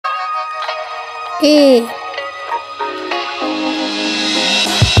A.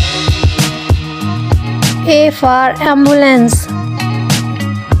 A for ambulance.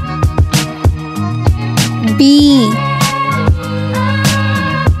 B.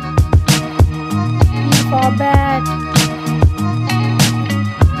 B for bat.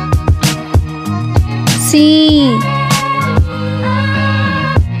 C.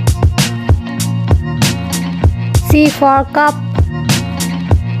 C for cup.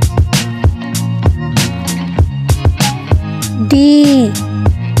 D.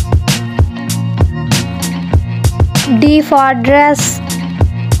 D for dress.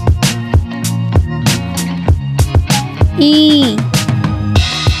 E.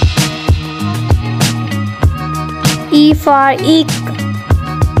 E for eek.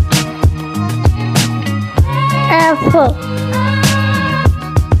 F.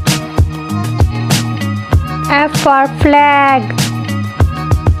 F for flag.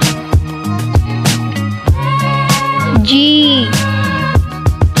 G.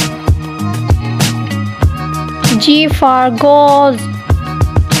 G for gauze.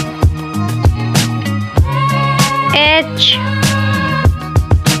 H.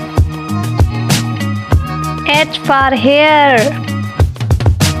 H for hair.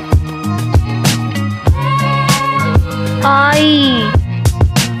 I.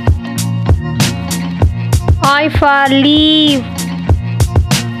 I for leaf.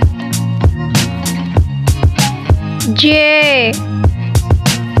 J.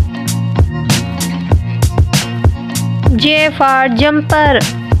 J for jumper.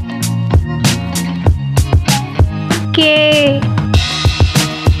 K.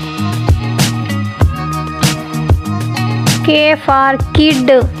 K for kid.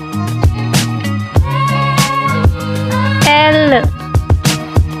 L.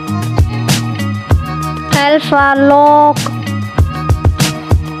 L for lock.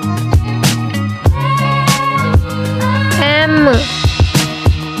 M.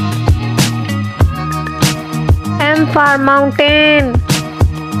 M for mountain.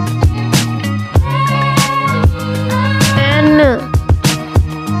 N.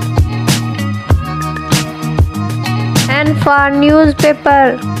 N for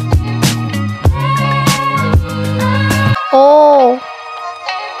newspaper. O.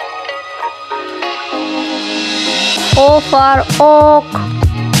 O for oak.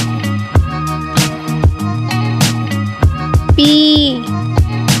 P.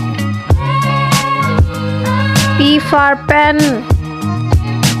 P for pen.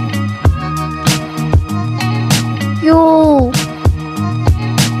 Q.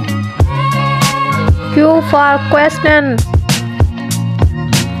 Q for question.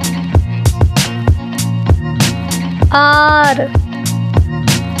 R.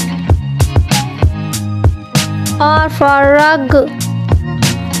 R for rug.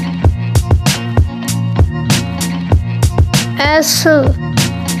 S.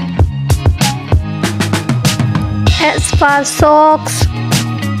 S for socks.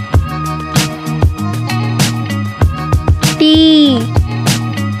 T.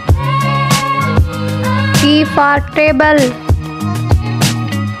 T for table.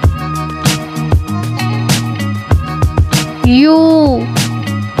 U.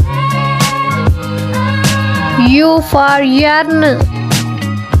 U for yarn.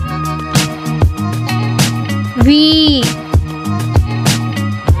 V.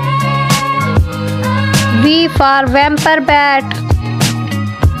 V for vampire bat.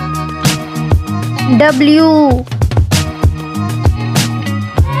 W.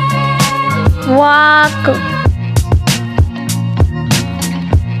 Walk.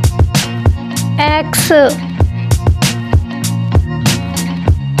 X.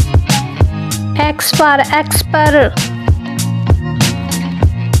 X for expert.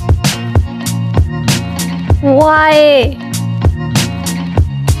 Y.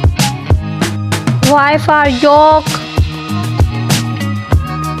 Y for yolk.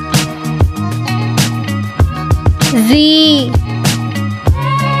 Z.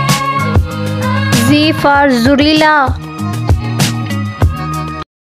 Z for Zurila.